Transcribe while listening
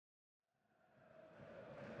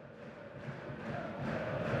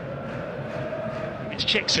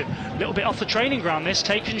Chickson, a little bit off the training ground this,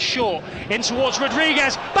 taken short, in towards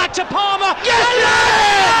Rodriguez, back to Palmer, that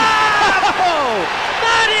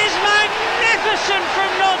is magnificent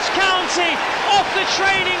from Notts County, off the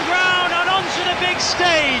training ground and onto the big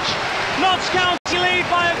stage. Notts County lead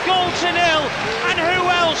by a goal to nil, and who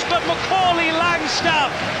else but Macaulay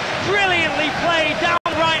Langstaff, brilliantly played down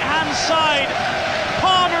the right hand side,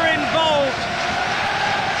 Palmer involved,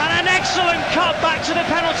 and an excellent cut back to the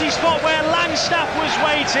penalty spot where Langstaff was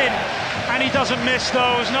waiting, and he doesn't miss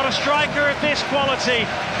those. Not a striker of this quality.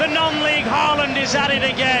 The non-league Haaland is at it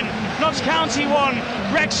again. Notts County 1,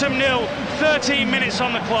 Wrexham 0, 13 minutes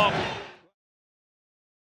on the clock.